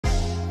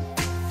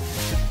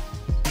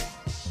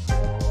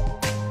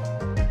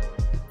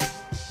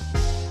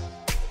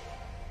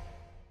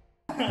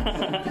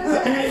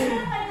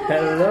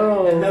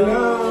Hello.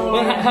 Hello.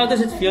 Well, how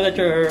does it feel that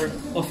you're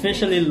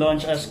officially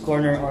launched as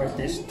corner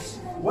artists?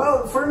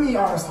 Well, for me,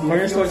 honestly,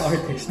 Cornerstone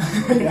artist.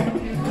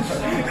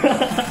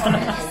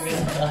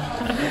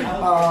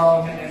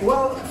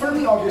 Well, for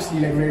me, obviously,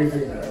 like very,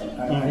 very good.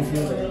 I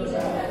feel very good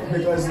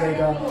because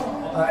like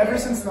ever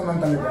since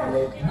naman talaga,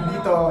 like hindi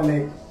to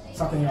like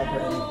sucking up or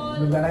anything.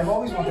 But then I've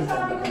always wanted to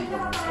end up in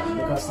Cornerstone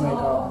because like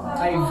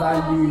I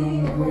value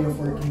yung way of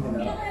working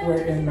nila.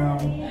 Wherein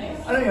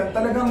ano yun,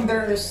 talagang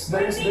there is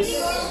this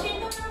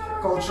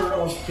culture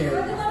of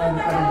care and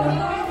ano ba,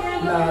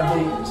 na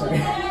they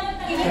sorry.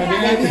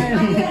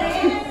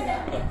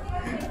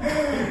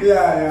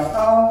 Yeah.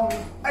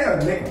 Ayun,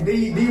 like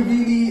they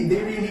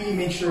really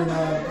make sure na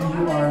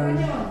you are.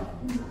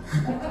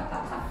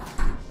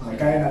 Okay,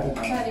 kaya natin.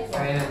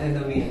 Kaya natin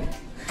gawin.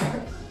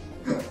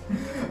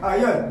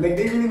 Ayun, like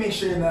they really make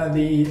sure na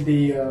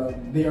they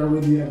are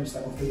with you every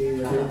step of the way,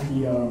 whether it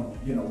be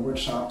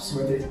workshops,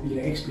 whether it be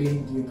like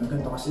explaining to you na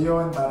ganito kasi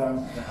yun,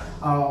 parang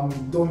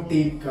don't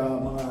take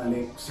mga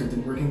like certain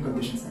working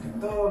conditions na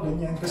ganito,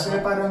 ganyan, kasi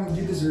parang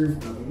you deserve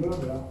blah blah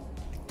blah.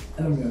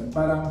 Alam mo yun,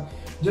 parang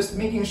just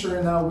making sure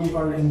na we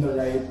are in the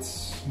right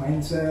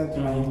mindset,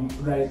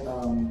 right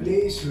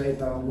place, right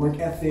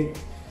work ethic,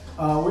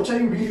 which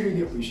I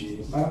really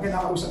appreciate. Parang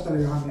kinakausap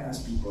talaga kami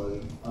as people,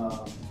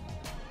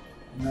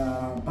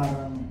 na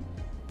parang,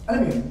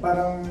 alam mo yun,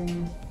 parang,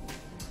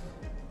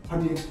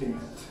 how do you explain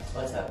it?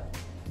 What's up?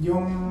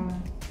 Yung,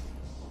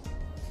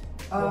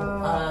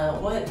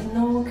 what?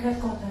 No, kaya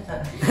ko tata.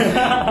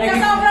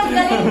 Sobrang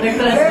galing.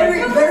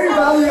 very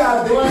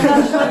value-added. Well,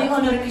 actually,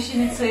 honor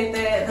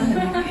excited.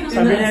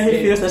 Sabi niya,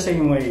 he feels the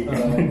same way.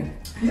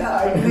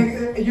 Yeah,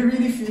 like you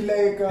really feel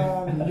like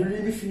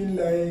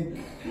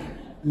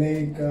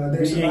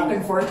there's a back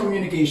and forth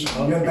communication.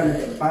 Yun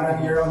talaga.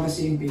 Parang you're on the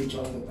same page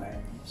all the time.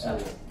 So,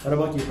 what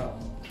about you, Paolo?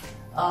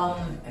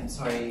 I'm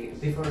sorry.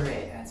 Before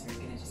I answer,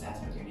 can I just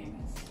ask what your name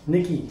is?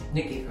 Nikki.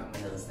 Nikki from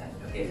Manila Stand.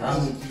 Okay.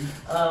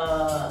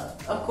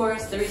 Of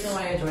course, the reason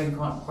why I joined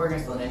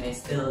Cornerstone and I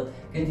still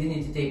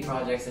continue to take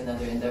projects and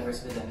other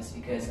endeavors with them is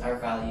because our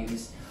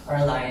values are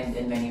aligned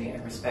in many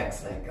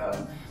respects. Like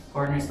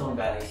Cornerstone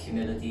values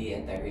humility,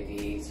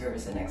 integrity,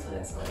 service, and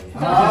excellence.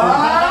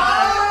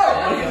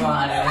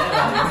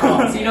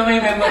 Sino may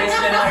memories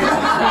na ng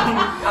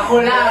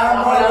Ako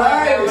lang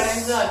may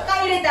memories doon.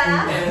 Kailita?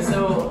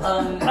 So,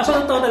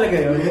 Actually, totoo talaga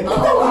yun.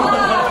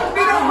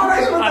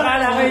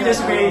 Akala ko yung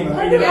just made.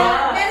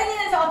 Yeah, meron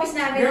yun sa office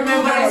namin. your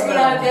memorize ko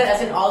lahat yan. As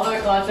in all the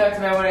contracts,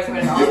 memorize ko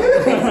na all the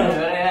things.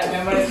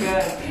 Memorize ko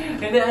yan.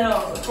 And then,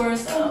 of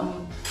course,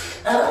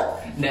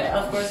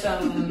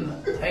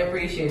 I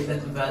appreciate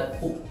that.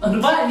 Ano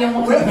ba? Hindi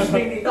ako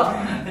dito.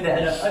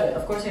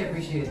 Of course, I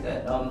appreciate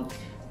that.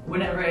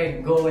 Whenever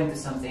I go into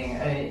something,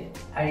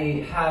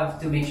 I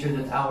have to make sure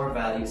that our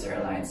values are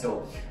aligned.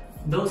 So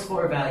those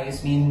 4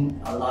 values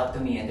mean a lot to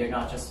me, and they're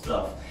not just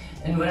fluff.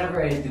 And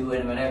whatever I do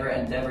and whatever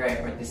endeavor I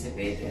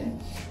participate in,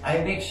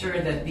 I make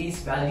sure that these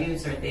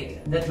values are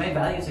my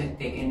values are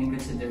taken in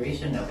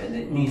consideration of, and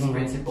that these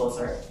principles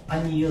are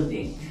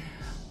unyielding.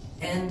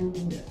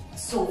 And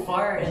so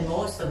far, in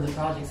most of the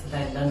projects that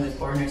I've done with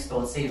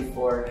Cornerstone, save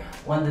for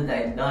one that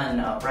I've done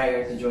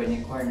prior to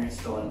joining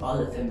Cornerstone, all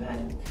of them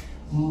had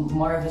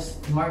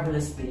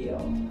marvelously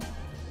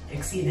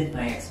exceeded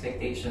my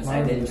expectations.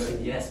 I did enjoy,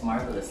 yes,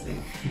 marvelously.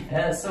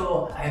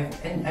 So I've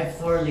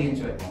thoroughly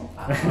enjoyed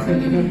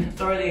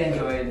thoroughly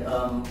enjoyed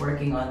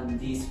working on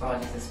these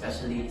projects,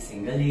 especially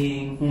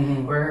Singaling,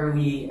 where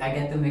I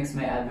get to mix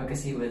my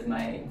advocacy with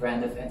my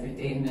brand of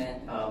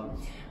entertainment.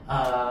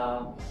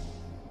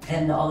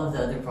 And all of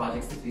the other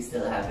projects that we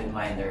still have in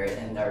mind are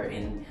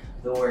in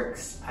the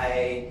works.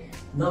 I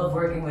love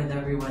working with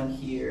everyone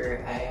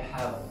here. I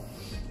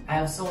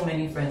have so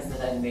many friends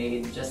that I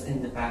made just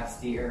in the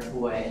past year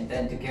who I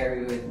intend to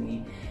carry with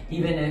me,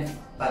 even if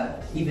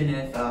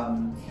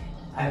I'm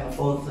a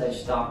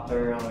full-fledged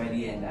doctor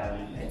already, and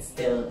I'd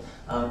still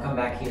come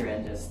back here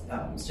and just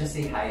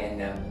say hi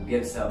and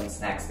give some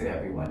snacks to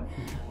everyone.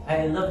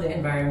 I love the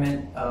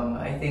environment.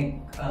 I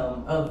think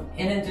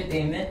in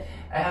entertainment,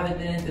 I haven't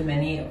been into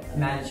many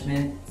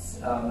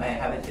managements. I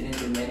haven't been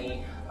into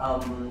many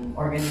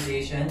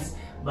organizations.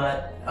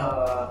 But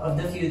of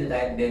the few that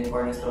I've been,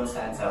 Cornerstone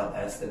stands out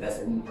as the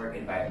best work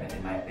environment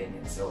in my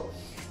opinion. So,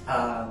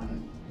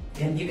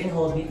 and you can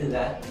hold me to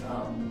that.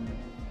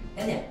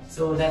 And yeah,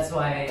 so that's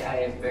why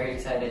I'm very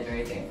excited,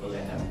 very thankful,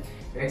 and I'm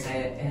very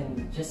excited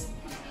and just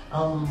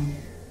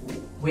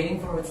waiting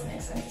for what's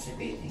next,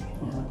 anticipating,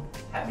 and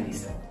happily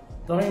so.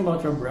 Talking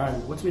about your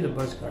brand, what's with the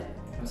buzz cut?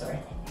 I'm sorry?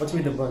 What's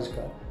with the buzz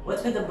cut?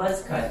 What's with the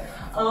buzz cut?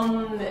 I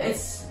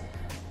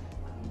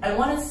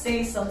want to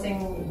say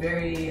something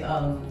very,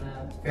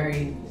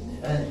 very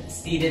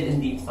seated in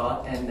deep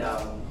thought, and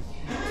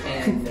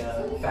and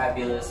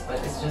fabulous, but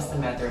it's just a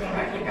matter of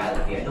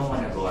practicality. I don't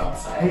want to go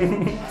outside.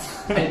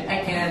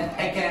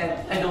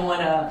 I don't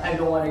want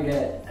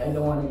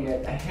to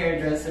get a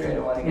hairdresser. I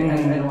don't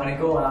want to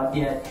go out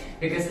yet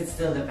because it's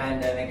still the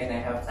pandemic, and I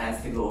have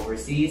plans to go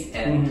overseas.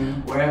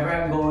 And wherever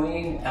I'm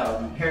going,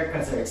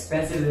 haircuts are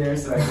expensive there,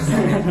 so I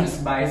decided to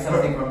just buy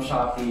something from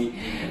Shopee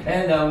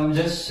and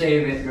just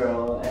shave it,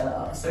 girl.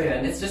 So yeah,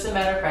 and it's just a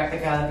matter of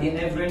practicality, and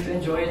I've learned to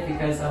enjoy it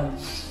because I've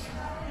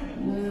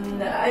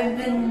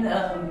been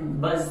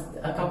buzzed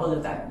a couple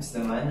of times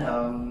naman.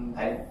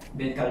 I've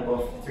been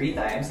kalbo 3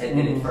 times. I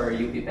did it for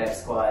UP Pep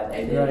Squad.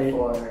 I did it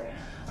for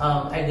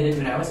I did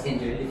it when I was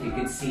injured. If you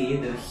could see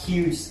the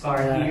huge scar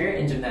here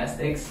in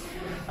gymnastics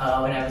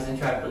when I was in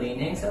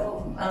trampolining.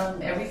 So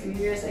every 3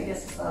 years, I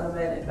guess it's not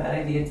a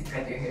bad idea to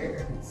cut your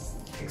hair. It's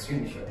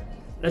extremely short.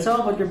 Let's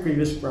talk about your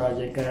previous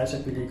project, Kaya sa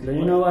Pelikula.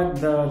 You know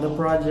what? The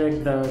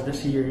project, the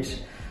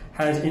series,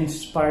 has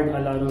inspired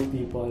a lot of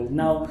people.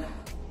 Now,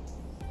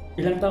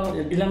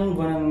 ilang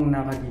buwan ang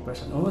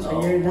nakalipas? Almost a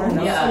year na.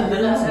 Yeah,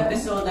 the last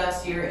episode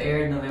last year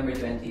aired November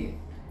 20th.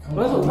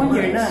 Well, 1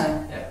 year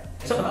na. Yeah.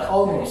 So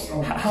almost.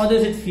 How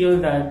does it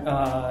feel that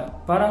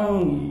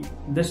parang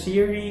the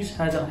series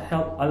has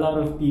helped a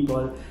lot of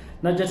people,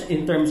 not just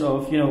in terms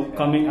of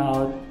coming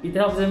out, it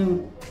helps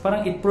them,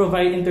 parang it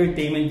provide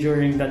entertainment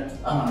during that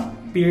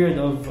period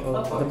of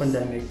the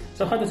pandemic.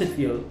 So how does it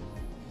feel?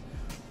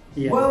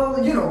 Yeah. Well,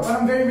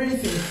 I'm very, very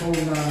thankful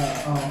na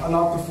a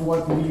lot of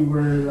what we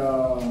were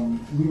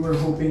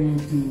hoping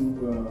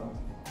to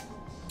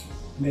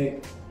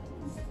like,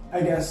 I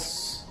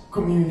guess,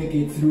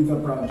 communicate through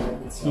the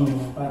project itself.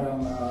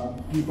 Parang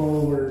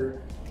people were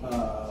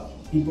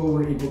able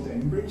to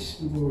embrace,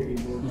 people were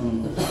able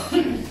to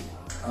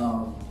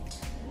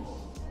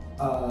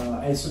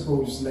I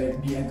suppose like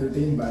be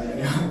entertained by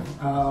it.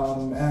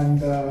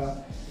 And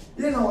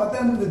at the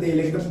end of the day,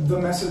 like the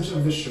message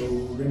of the show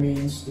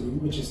remains true,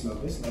 which is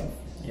love is love.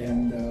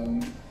 And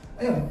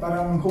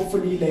parang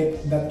hopefully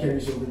like that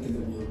carries over to the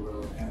real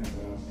world and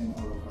in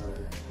all of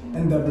our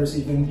endeavors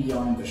even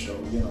beyond the show,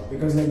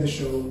 because like the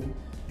show,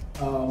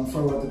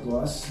 for what it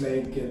was,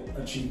 like it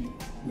achieved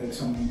like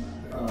some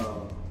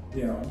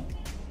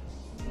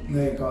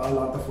like a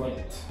lot of what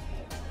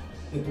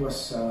it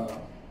was.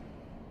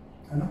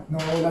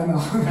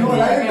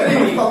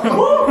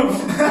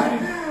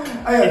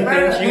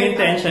 Yung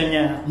intention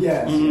niya.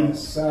 Yes,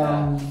 yes.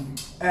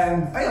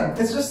 And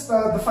it's just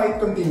the fight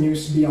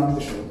continues beyond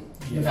the show.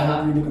 The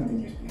fight really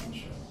continues beyond the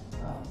show.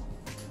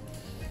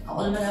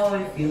 Ako naman how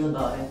I feel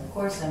about it. Of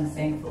course, I'm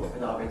thankful for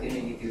the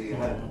opportunity to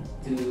have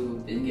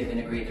been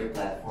given a greater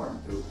platform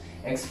to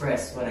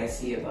express what I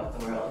see about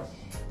the world.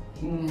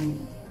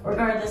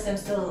 Regardless, I'm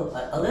still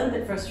a little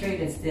bit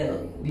frustrated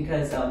still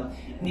because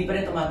hindi pa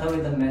rin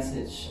tumatawid the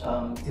message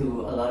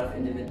to a lot of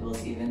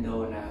individuals, even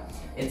though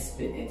it's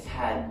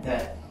had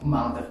that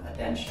amount of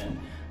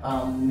attention.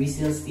 We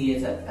still see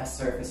it at a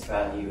surface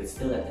value. It's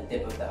still at the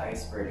tip of the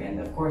iceberg, and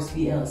of course,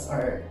 BLs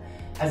are,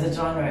 as a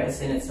genre,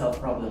 is in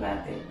itself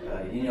problematic.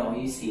 You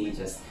see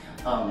just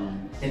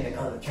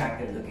typical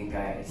attractive-looking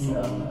guys,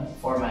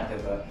 format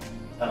of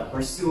a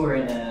pursuer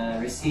and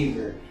a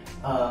receiver.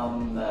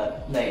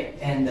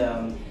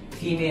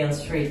 Female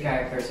straight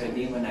characters are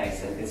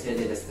demonized and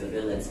considered as the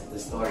villains of the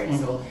story.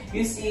 So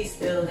you see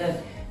still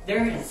that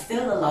there's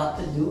still a lot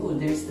to do.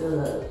 There's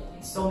still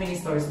so many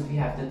stories that we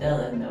have to tell,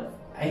 and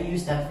I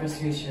use that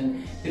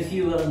frustration to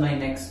fuel my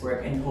next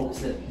work in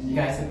hopes that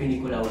Kaya sa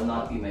Pelikula will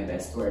not be my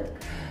best work.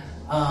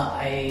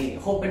 I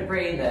hope and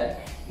pray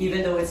that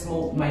even though it's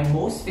my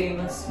most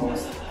famous,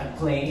 most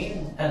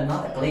acclaimed,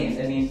 not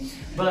acclaimed,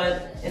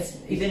 but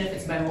even if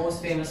it's my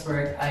most famous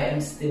work, I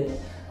am still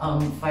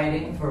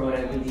fighting for what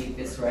I believe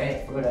is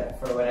right,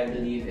 for what I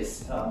believe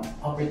is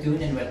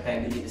opportune, and what I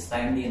believe is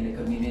timely in the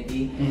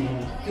community,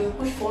 to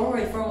push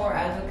forward for more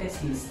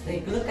advocacies.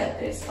 Like, look at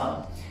this.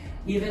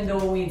 Even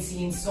though we'd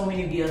seen so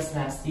many BLs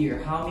last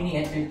year, how many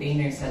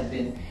entertainers had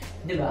been,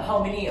 diba? How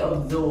many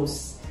of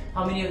those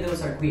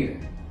are queer?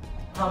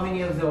 How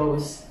many of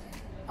those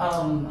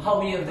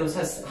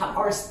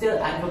are still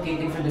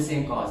advocating for the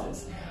same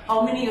causes?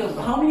 How many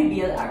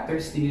BL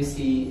actors do you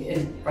see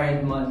in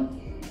Pride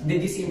Month?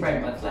 Did you see in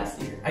Pride Month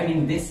last year? I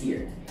mean this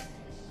year.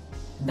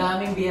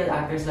 Daming BL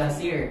actors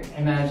last year.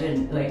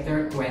 Imagine, like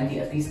there are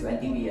at least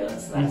 20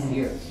 BLs last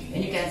year,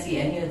 and you can't see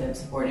any of them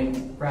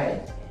supporting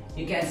Pride.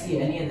 You can't see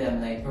any of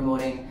them like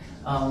promoting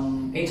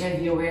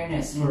HIV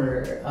awareness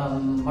for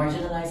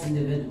marginalized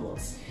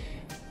individuals.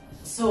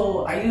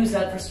 So I use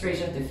that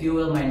frustration to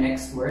fuel my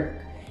next work,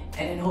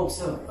 and in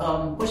hopes of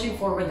pushing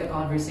forward the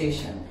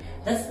conversation.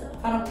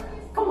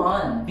 Come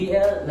on,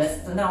 BL.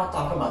 Let's now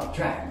talk about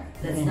drag.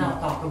 Let's now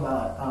talk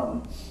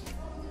about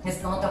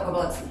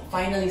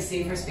finally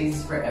safer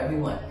spaces for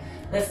everyone.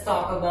 Let's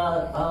talk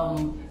about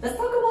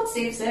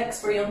safe sex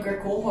for younger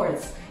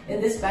cohorts.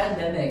 In this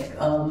pandemic,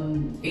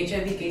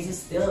 HIV cases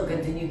still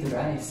continue to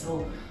rise.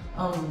 So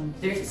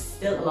there's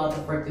still a lot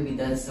of work to be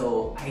done.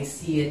 So I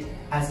see it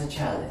as a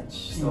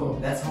challenge. So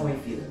that's how I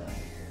feel about it.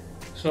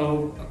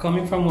 So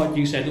coming from what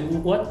you said,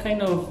 what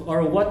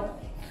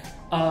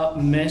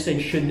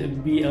message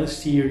should BL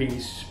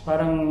series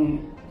parang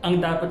ang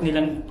dapat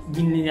nilang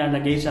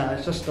nilalagay sa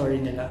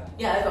story nila?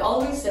 Yeah, I've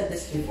always said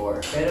this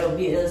before, pero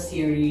BL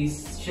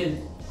series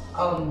should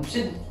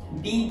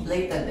be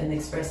blatant in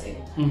expressing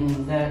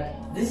that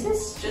this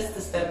is just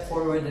a step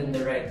forward in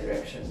the right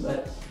direction,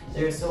 but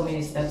there are so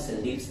many steps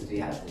and leaps that we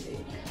have to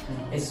take.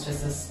 It's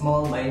just a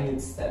small, minute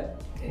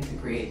step into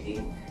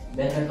creating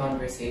better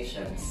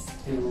conversations,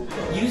 to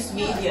use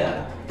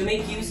media, to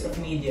make use of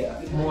media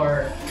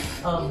more,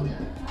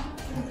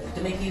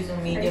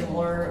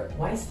 more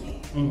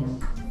wisely.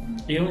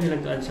 Do you would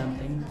like to add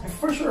something?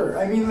 For sure.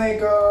 I mean, like,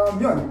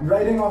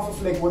 riding off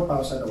of like what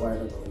Pao said a while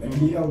ago, like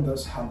BL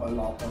does have a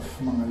lot of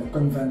mga like,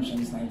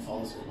 conventions na it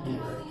falls into,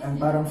 right?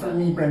 And parang for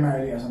me,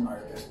 primarily as an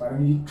artist,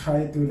 parang you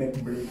try to like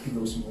break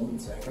those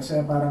molds, eh? Kasi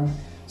parang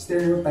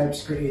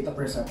stereotypes create a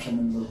perception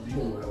in the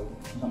real world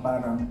na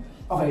parang,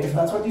 okay, if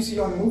that's what you see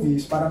on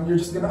movies, parang you're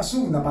just gonna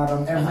assume na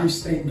parang every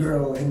straight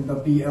girl in the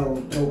BL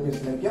trope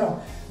is like, you know,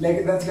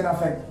 like that's gonna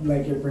affect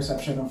like your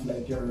perception of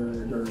like your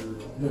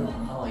you know.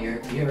 Oh, your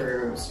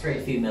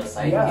straight female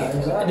side. Yeah,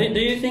 exactly. Do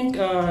you think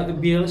the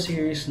BL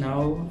series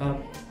now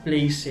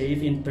plays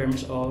safe in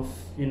terms of,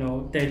 you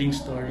know, telling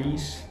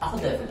stories?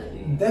 Ako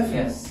definitely. Yes,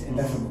 Yes.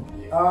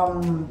 definitely.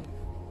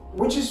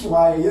 Which is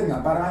why, yun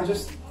nga, parang I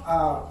just,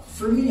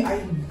 for me,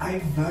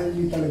 I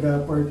value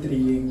talaga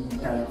portraying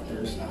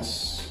characters as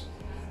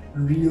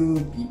real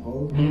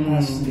people,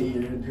 as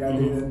layered,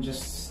 rather than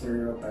just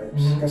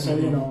stereotypes.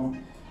 Kasi, you know,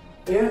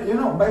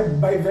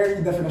 by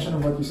very definition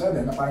of what you said,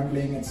 na parang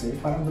playing it safe,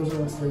 parang those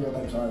are what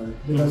stereotypes are.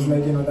 Because,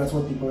 like, you know, that's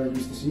what people are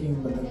used to seeing,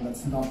 but then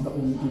that's not the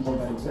only people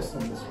that exist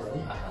in this world.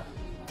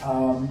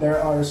 There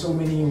are so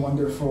many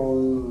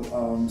wonderful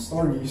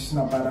stories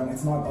na parang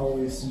it's not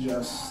always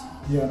just,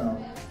 you know,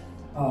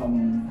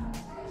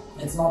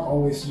 it's not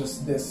always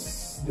just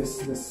this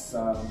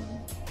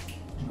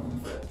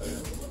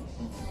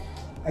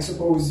I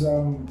suppose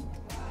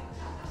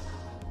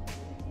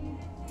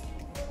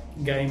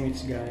Guy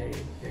meets guy.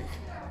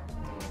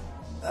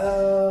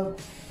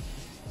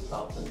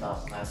 Top to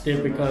top,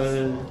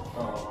 Typical.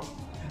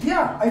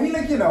 yeah, I mean,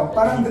 like, you know,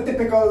 parang the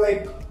typical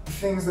like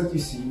things that you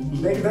see.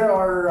 Like there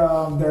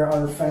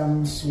are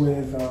femmes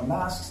with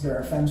masks, there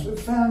are femmes with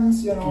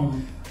femmes, you know.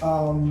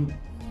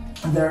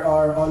 There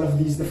are all of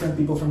these different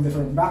people from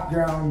different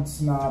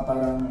backgrounds na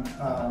parang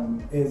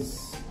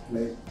is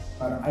like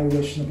parang I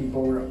wish na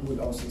people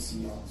would also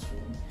see on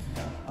screen.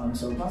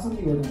 So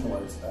constantly working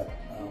towards that.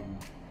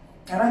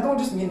 And I don't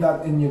just mean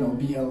that in, you know,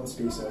 BL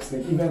spaces.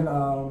 Like even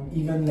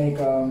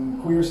like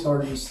queer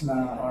stories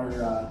na are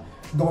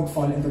don't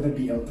fall into the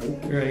BL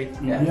trope. Right.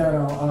 Yeah. You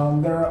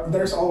know,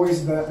 there's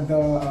always the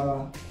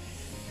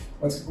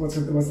what's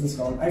this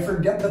called? I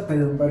forget the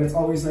term, but it's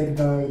always like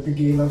the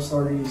gay love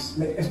stories,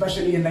 like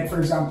especially in like,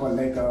 for example,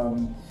 like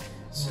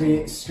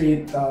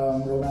straight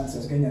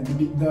romances, ganyan.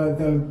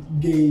 The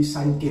gay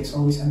sidekicks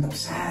always end up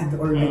sad,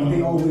 or like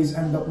they always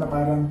end up na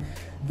parang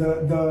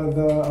the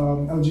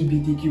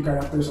LGBTQ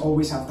characters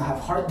always have to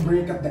have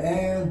heartbreak at the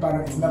end,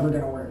 parang it's never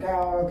gonna work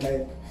out,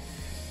 like,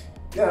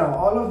 you know,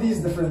 all of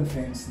these different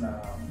things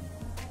na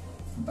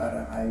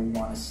parang I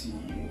wanna see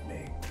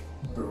like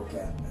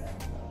broken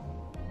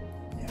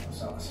and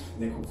so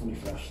like hopefully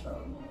fleshed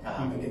out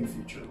like in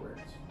future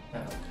works.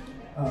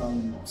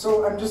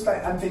 So I'm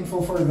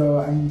thankful for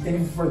the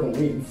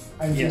wave.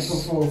 I'm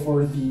thankful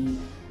for the,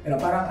 you know,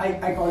 parang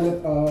I call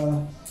it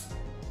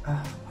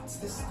what's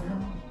this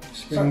term?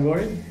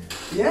 Springboard?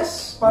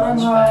 Yes, parang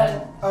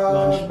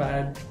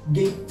Launchpad.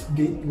 Gate.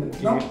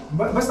 No,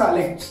 basta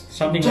like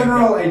Something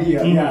general like that.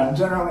 idea. Yeah,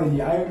 general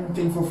idea. I'm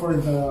thankful for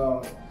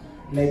the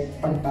like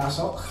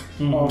pagpasok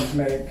of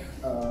like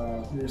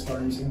your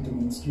stories into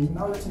mainstream.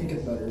 Now let's make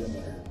it better and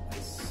better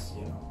as,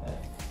 you know,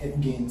 it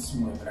gains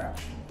more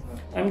traction.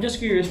 I'm just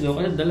curious though,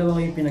 kasi dalawa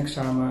kayo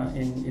pinagsama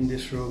in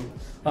this room.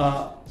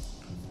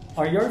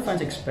 Are your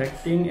fans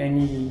expecting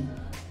any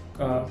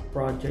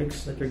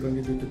projects that you're going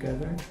to do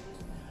together?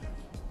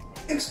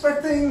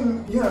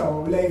 Expecting, you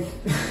know, like,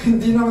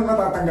 hindi naman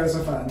matatanggal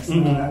sa fans.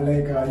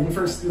 Like, yung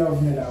first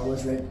love nila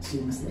was like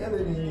seeing us together.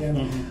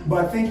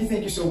 But thank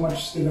you so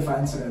much to the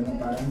fans rin.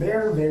 Parang they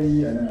are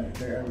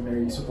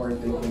very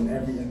supportive in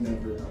every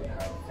endeavor we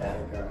have.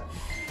 Like,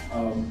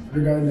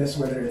 regardless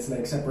whether it's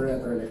like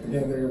separate or like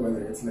together,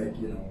 whether it's like,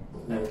 you know,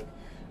 like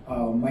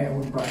my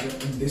own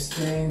project in this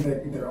thing,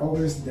 like they're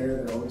always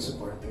there, they're always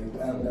supportive.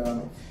 And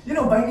you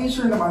know, by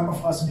nature naman of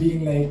us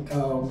being like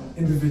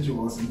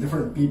individuals and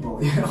different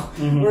people, you know,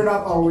 we're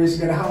not always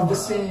gonna have the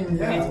same,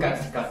 yeah.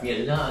 It's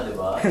ka-feel na, di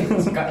ba?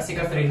 Si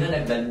Catherine na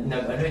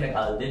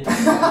nag-Alden.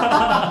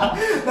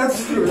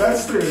 That's true.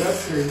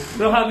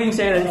 So having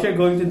said that, if you're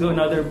going to do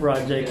another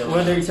project,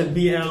 whether it's a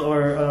BL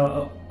or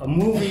a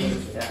movie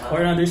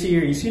or another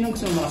series, sino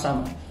gusto mo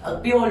makasama?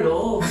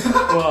 Piolo.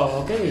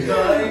 Wow, okay.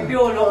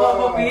 Piolo,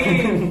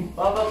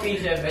 Papa P,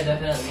 syempre,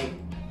 definitely.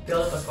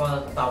 Piolo Pascual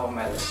at the top of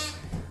my list.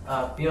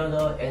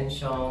 Piolo,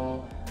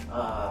 Enchong,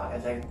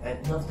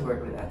 I'd love to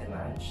work with Ate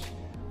Madge.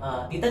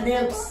 Tita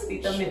Dims,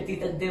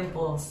 Tita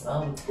Dimples,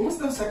 What was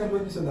the second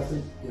one you said after?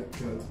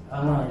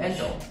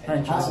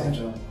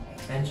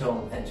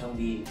 Enchong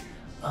B,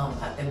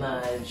 Ate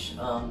Madge,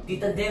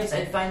 Tita Dims.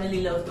 I'd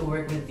finally love to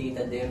work with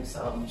Tita Dims.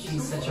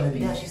 She's such a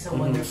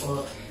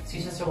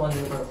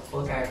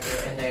wonderful character,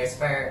 and I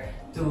aspire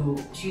to.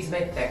 She's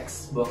my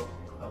textbook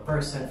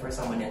person for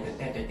someone in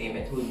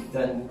entertainment who's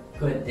done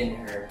good in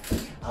her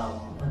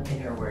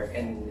work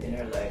and in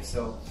her life.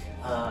 So,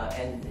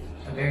 and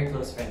a very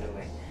close friend of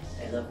mine.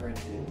 I love her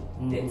too.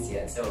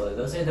 Yeah. So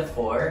those are the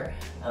four.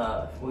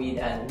 We'd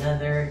add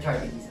another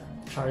Charlie.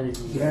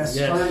 Yes,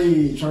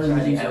 Charlie.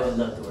 I would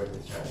love to work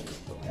with Charlie.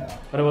 Yeah.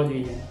 What about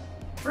you?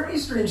 For me,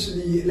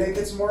 strangely, like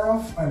it's more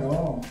of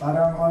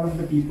parang all of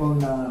the people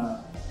na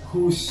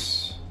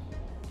whose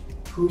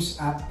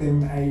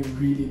acting I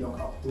really look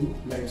up to,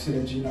 like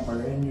sila Gina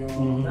Pareño,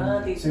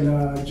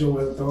 sila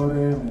Joel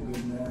Torre, my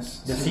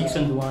goodness. The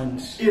seasoned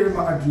ones.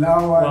 Irma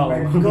Adlawan, Wow.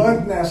 my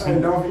goodness, I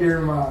love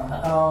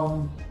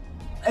Irma.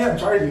 And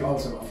Charlie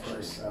also, of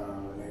course.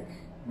 Like,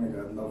 my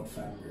God, loved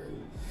fangirl.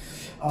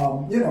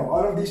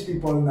 All of these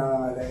people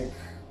na like,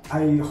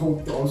 I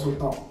hope to also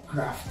talk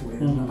craft with.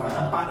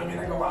 Parang, paano nyo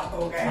nagawa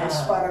to, guys?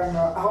 Parang,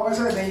 ako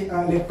kasi,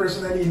 like,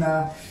 personally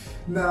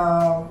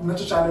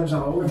na-challenge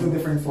ako with the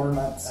different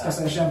formats.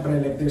 Kasi syempre,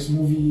 like, there's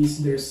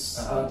movies, there's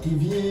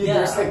TV,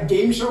 there's like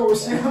game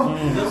shows,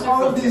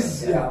 all of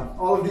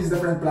these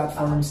different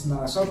platforms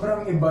na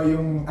sobrang iba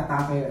yung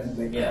atake and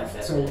like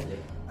craft. So,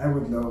 I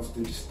would love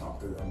to just talk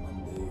to them one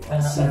day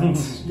on set.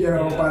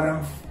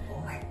 Parang,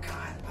 oh my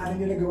God, paano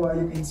nyo nagawa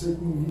yung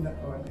insert movie na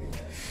to?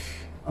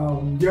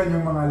 Yun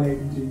yung mga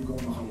like dream kong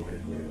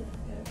makawork with.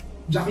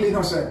 Jacqueline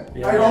Jose.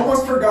 I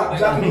almost forgot.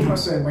 Jacqueline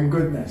Jose, my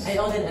goodness. I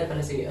also didn't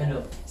pala si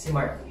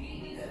Mark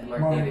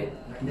David.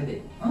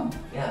 Huh?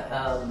 Yeah,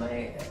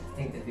 I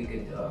think that we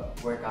could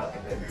work out a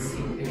good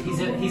scene.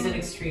 He's an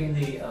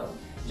extremely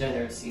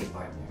generous scene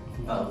partner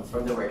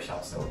from the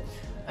workshop, so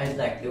I'd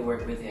like to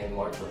work with him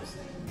more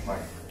closely. Mark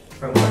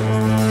from